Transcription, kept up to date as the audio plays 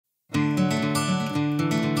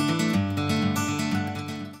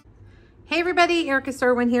everybody, Erica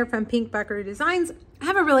Serwin here from Pink Buckaroo Designs. I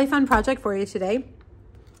have a really fun project for you today.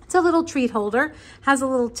 It's a little treat holder, has a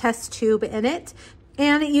little test tube in it,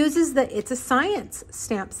 and it uses the It's a Science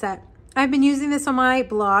stamp set. I've been using this on my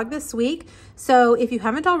blog this week, so if you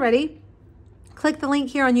haven't already, click the link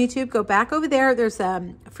here on YouTube, go back over there. There's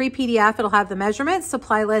a free PDF. It'll have the measurements,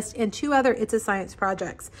 supply list, and 2 other It's a Science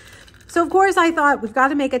projects. So of course I thought we've got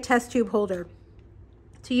to make a test tube holder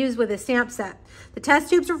to use with a stamp set. The test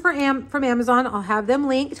tubes are from Amazon. I'll have them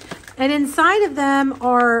linked. And inside of them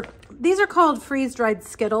are, these are called freeze-dried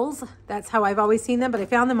Skittles. That's how I've always seen them, but I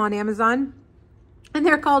found them on Amazon. And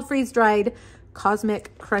they're called freeze-dried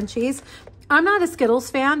Cosmic Crunchies. I'm not a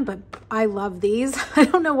Skittles fan, but I love these. I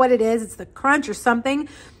don't know what it is. It's the crunch or something.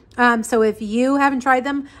 So if you haven't tried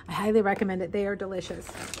them, I highly recommend it. They are delicious.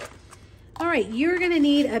 All right, you're gonna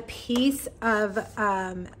need a piece of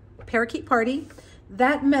Parakeet Party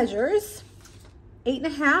that measures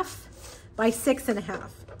 8.5 by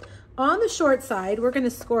 6.5. On the short side, we're gonna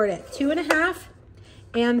score it at 2.5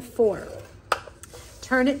 and 4.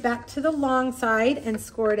 Turn it back to the long side and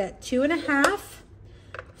score it at 2.5,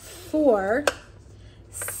 4,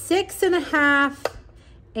 6.5,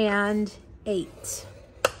 and 8.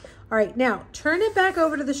 All right, now turn it back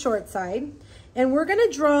over to the short side, and we're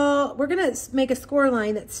gonna make a score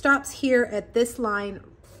line that stops here at this line,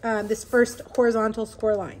 this first horizontal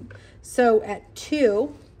score line. So at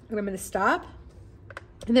 2, I'm gonna stop,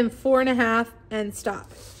 and then 4.5 and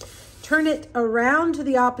stop. Turn it around to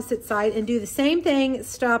the opposite side and do the same thing,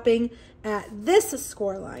 stopping at this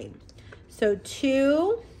score line. So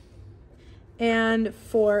 2 and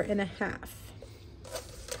 4.5.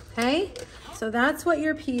 Okay, so that's what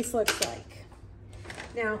your piece looks like.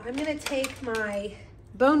 Now I'm gonna take my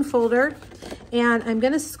bone folder and I'm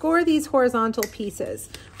gonna score these horizontal pieces.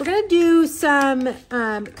 We're gonna do some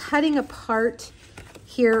cutting apart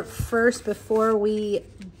here first before we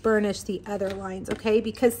burnish the other lines, okay?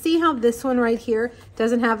 Because see how this one right here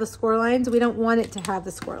doesn't have the score lines? We don't want it to have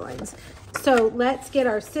the score lines. So let's get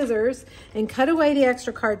our scissors and cut away the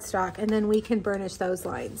extra cardstock, and then we can burnish those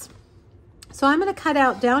lines. So I'm gonna cut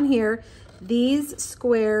out down here these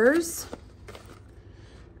squares,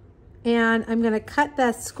 and I'm gonna cut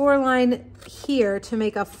that score line here to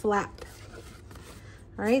make a flap.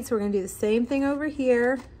 All right, so we're gonna do the same thing over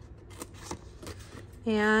here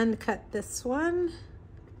and cut this one.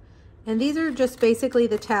 And these are just basically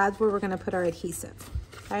the tabs where we're gonna put our adhesive,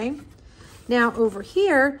 okay? Now over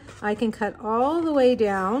here, I can cut all the way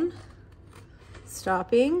down,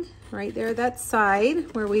 stopping right there, that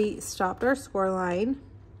side where we stopped our score line.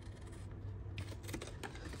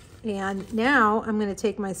 And now I'm gonna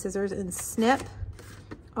take my scissors and snip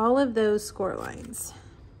all of those score lines,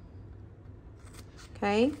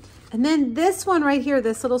 okay? And then this one right here,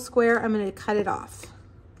 this little square, I'm gonna cut it off.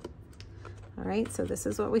 All right, so this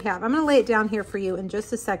is what we have. I'm gonna lay it down here for you in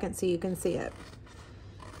just a second so you can see it.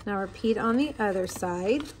 Now repeat on the other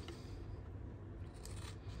side.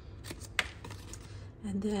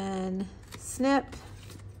 And then snip,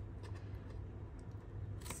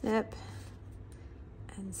 snip,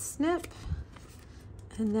 and snip.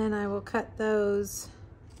 And then I will cut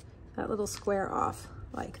that little square off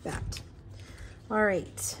like that. All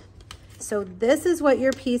right, so this is what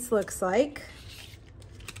your piece looks like.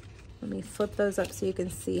 Let me flip those up so you can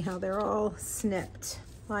see how they're all snipped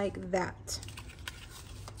like that.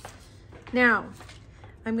 Now,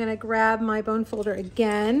 I'm gonna grab my bone folder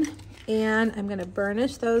again and I'm gonna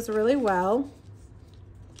burnish those really well.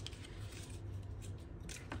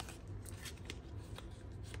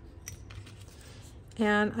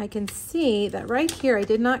 And I can see that right here, I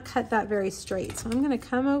did not cut that very straight. So I'm gonna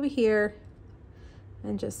come over here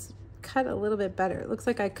and just cut a little bit better. It looks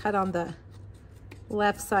like I cut on the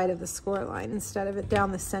left side of the score line instead of it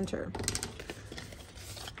down the center.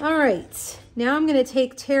 All right, now I'm gonna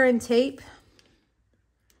take tear and tape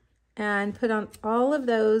and put on all of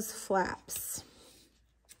those flaps.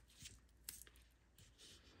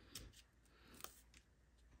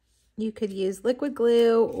 You could use liquid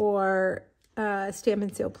glue or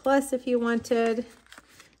Stampin' Seal Plus if you wanted,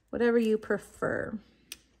 whatever you prefer.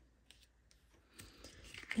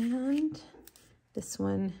 And this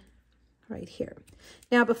one right here.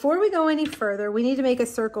 Now, before we go any further, we need to make a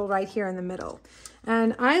circle right here in the middle.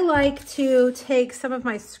 And I like to take some of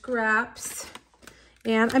my scraps,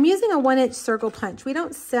 and I'm using a 1-inch circle punch. We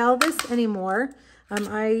don't sell this anymore.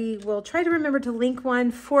 I will try to remember to link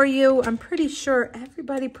one for you. I'm pretty sure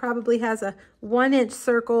everybody probably has a 1-inch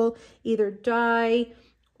circle, either die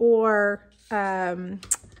or a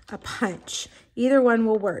punch. Either one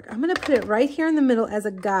will work. I'm gonna put it right here in the middle as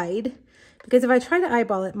a guide, because if I try to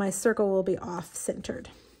eyeball it, my circle will be off-centered.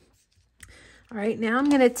 All right, now I'm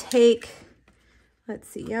gonna take, let's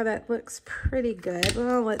see, yeah, that looks pretty good.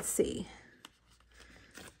 Well, let's see.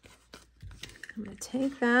 I'm gonna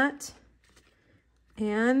take that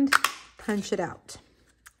and punch it out.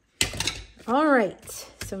 All right,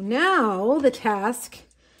 so now the task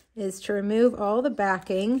is to remove all the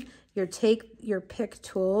backing. Your pick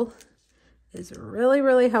tool is really,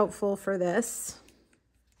 really helpful for this.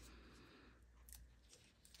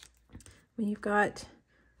 When you've got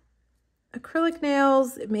acrylic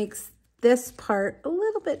nails, it makes this part a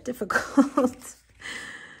little bit difficult,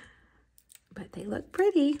 but they look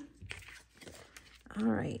pretty. All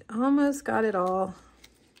right, almost got it all.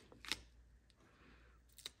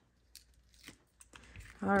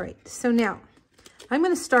 All right, so now I'm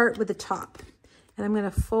going to start with the top, and I'm going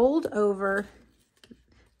to fold over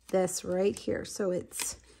this right here so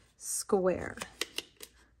it's square.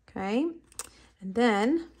 Okay, and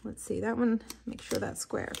then let's see that one, make sure that's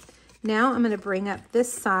square. Now I'm going to bring up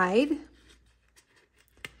this side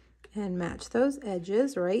and match those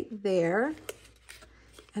edges right there.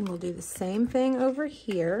 And we'll do the same thing over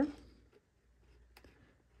here.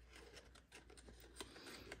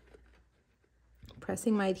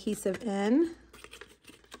 Pressing my adhesive in.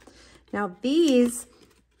 Now this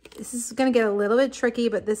is going to get a little bit tricky,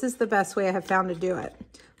 but this is the best way I have found to do it.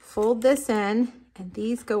 Fold this in, and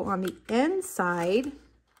these go on the inside.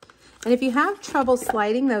 And if you have trouble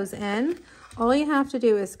sliding those in, all you have to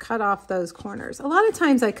do is cut off those corners. A lot of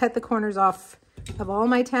times I cut the corners off of all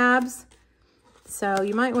my tabs, so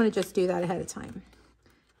you might want to just do that ahead of time.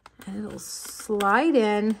 And it'll slide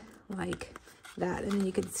in like that, and then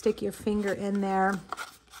you can stick your finger in there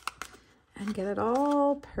and get it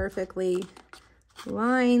all perfectly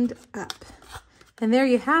lined up. And there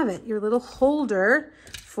you have it, your little holder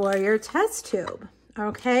for your test tube.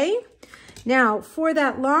 Okay, now for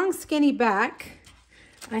that long skinny back,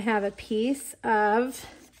 I have a piece of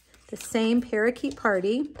the same Parakeet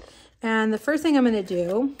Party, and the first thing I'm going to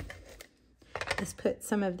do is put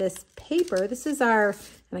some of this paper. This is our,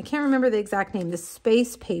 and I can't remember the exact name, the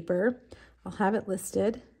space paper. I'll have it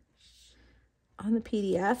listed on the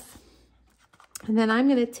PDF. And then I'm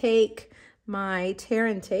going to take my tear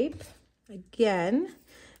and tape again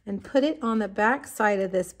and put it on the back side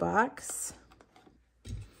of this box.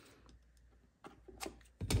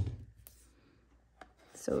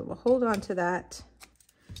 So it will hold on to that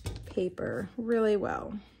paper really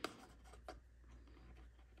well.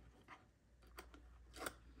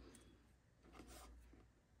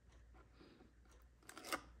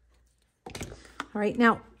 All right,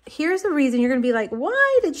 now here's the reason you're going to be like,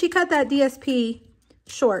 why did she cut that DSP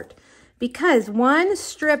short? Because one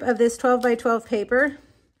strip of this 12 by 12 paper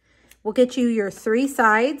will get you your 3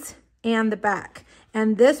 sides and the back.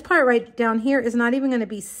 And this part right down here is not even going to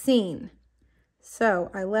be seen.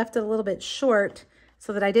 So I left it a little bit short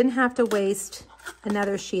so that I didn't have to waste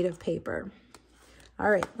another sheet of paper.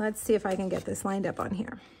 All right, let's see if I can get this lined up on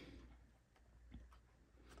here.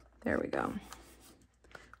 There we go.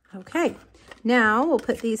 Okay, now we'll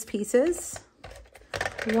put these pieces.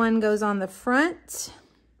 One goes on the front.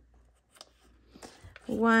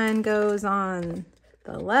 One goes on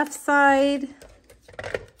the left side.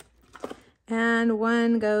 And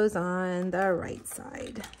one goes on the right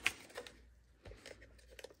side.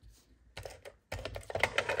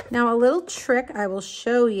 Now a little trick I will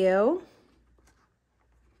show you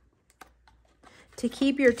to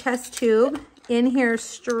keep your test tube in here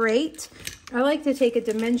straight. I like to take a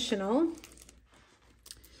dimensional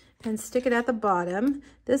and stick it at the bottom.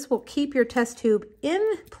 This will keep your test tube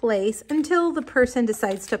in place until the person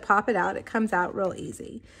decides to pop it out. It comes out real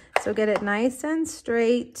easy. So get it nice and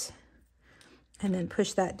straight and then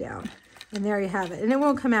push that down. And there you have it. And it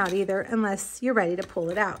won't come out either unless you're ready to pull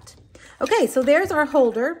it out. Okay, so there's our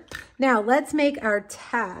holder. Now let's make our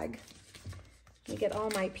tag. Let me get all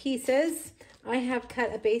my pieces. I have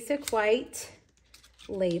cut a basic white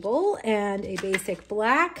label and a basic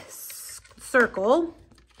black circle.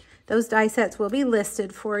 Those die sets will be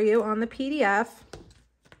listed for you on the PDF.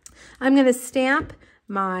 I'm going to stamp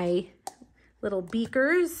my little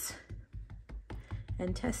beakers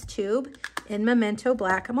and test tube in Memento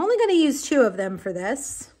Black. I'm only going to use 2 of them for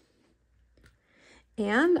this.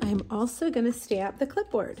 And I'm also going to stamp the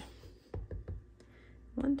clipboard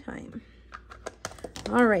one time.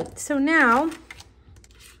 All right, so now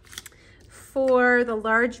for the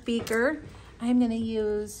large beaker, I'm going to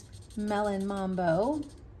use Melon Mambo.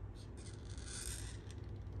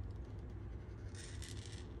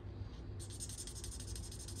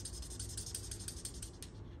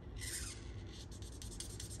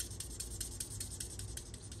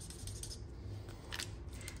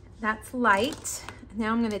 That's light,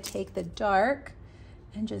 Now I'm going to take the dark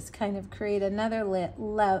and just kind of create another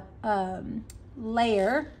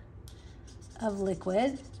layer of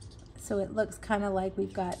liquid. So it looks kind of like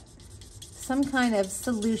we've got some kind of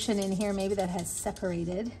solution in here, maybe that has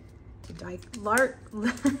separated to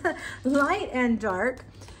light and dark.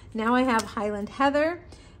 Now I have Highland Heather,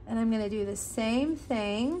 and I'm going to do the same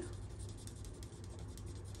thing.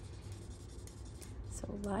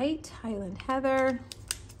 So light, Highland Heather,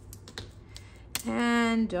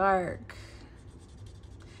 and dark.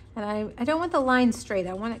 And I don't want the line straight.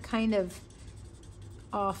 I want it kind of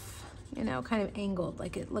off, you know, kind of angled,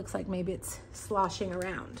 like it looks like maybe it's sloshing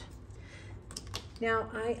around. Now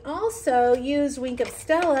I also used Wink of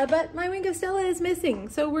Stella, but my Wink of Stella is missing,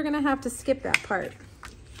 so we're gonna have to skip that part.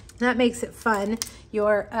 That makes it fun.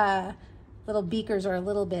 Your little beakers are a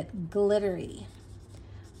little bit glittery.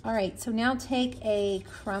 All right, so now take a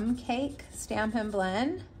crumb cake Stampin'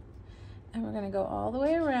 Blend, and we're gonna go all the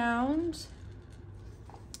way around.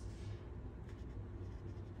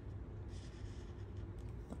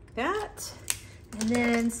 Like that. And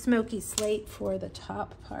then Smoky Slate for the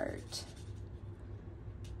top part.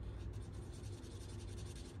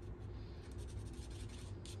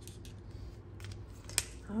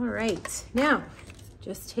 All right, now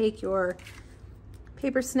just take your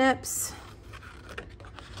paper snips,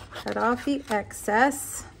 cut off the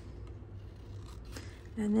excess,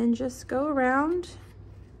 and then just go around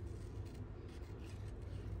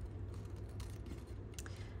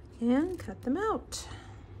and cut them out.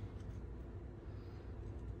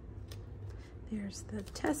 There's the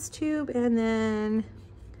test tube and then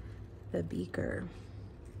the beaker.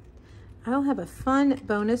 I'll have a fun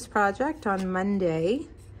bonus project on Monday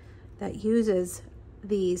that uses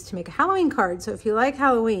these to make a Halloween card. So if you like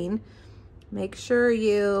Halloween, make sure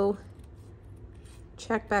you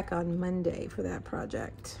check back on Monday for that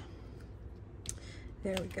project.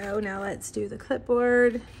 There we go. Now let's do the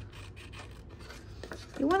clipboard.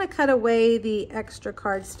 You want to cut away the extra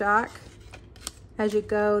cardstock as you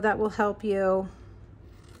go. That will help you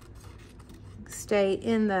stay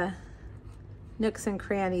in the nooks and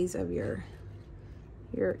crannies of your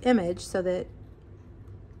image so that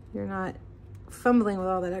you're not fumbling with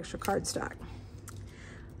all that extra cardstock.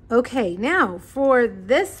 Okay, now for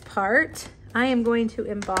this part, I am going to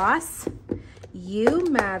emboss You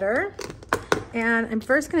Matter. And I'm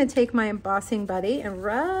first going to take my embossing buddy and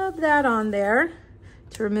rub that on there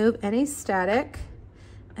to remove any static.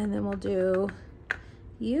 And then we'll do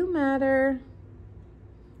You Matter.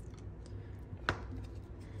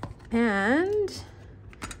 And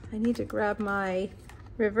I need to grab my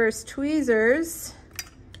reverse tweezers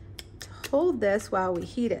to hold this while we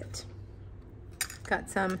heat it. Got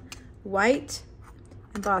some white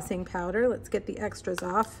embossing powder. Let's get the extras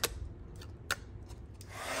off.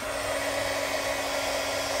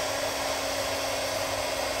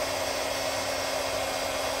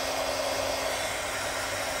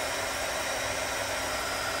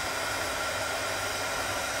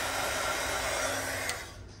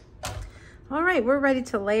 All right, we're ready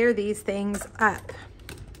to layer these things up.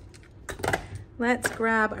 Let's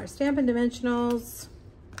grab our Stampin' Dimensionals,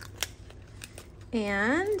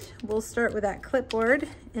 and we'll start with that clipboard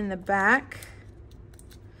in the back,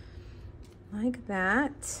 like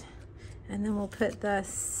that. And then we'll put the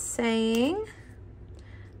saying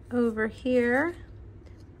over here,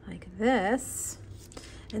 like this.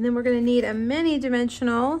 And then we're gonna need a mini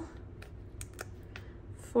dimensional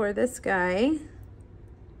for this guy.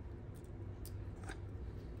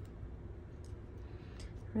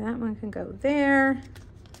 That one can go there,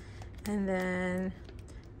 and then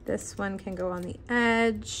this one can go on the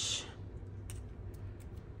edge,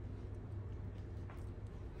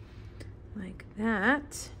 like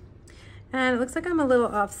that. And it looks like I'm a little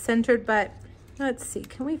off-centered, but let's see,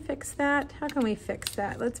 can we fix that? How can we fix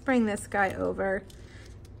that? Let's bring this guy over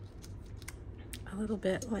a little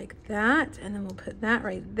bit like that, and then we'll put that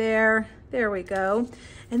right there. There we go.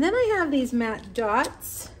 And then I have these matte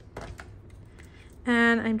dots,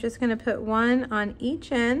 and I'm just gonna put one on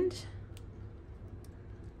each end,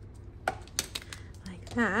 like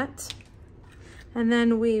that. And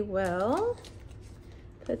then we will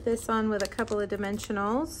put this on with a couple of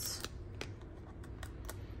dimensionals.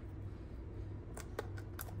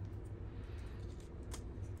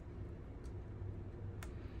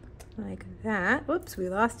 Like that. Whoops, we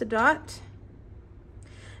lost a dot.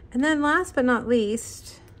 And then last but not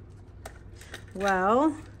least,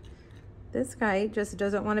 well, this guy just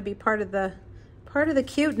doesn't want to be part of the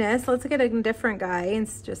cuteness. Let's get a different guy and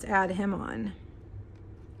just add him on.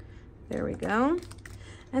 There we go.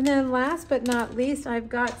 And then last but not least, I've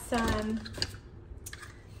got some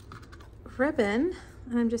ribbon.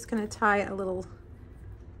 I'm just going to tie a little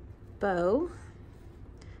bow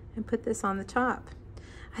and put this on the top.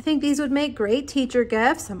 I think these would make great teacher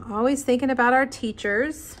gifts. I'm always thinking about our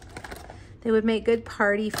teachers. They would make good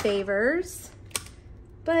party favors.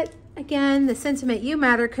 But again, the sentiment you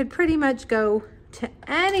matter could pretty much go to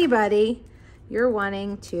anybody you're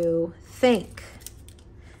wanting to thank.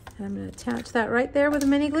 And I'm going to attach that right there with a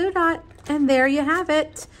mini glue dot. And there you have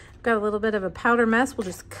it. I've got a little bit of a powder mess. We'll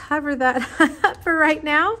just cover that up for right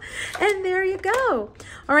now. And there you go.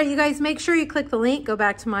 All right, you guys, make sure you click the link, go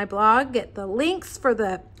back to my blog, get the links for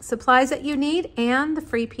the supplies that you need and the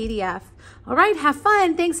free PDF. All right, have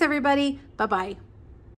fun. Thanks, everybody. Bye-bye.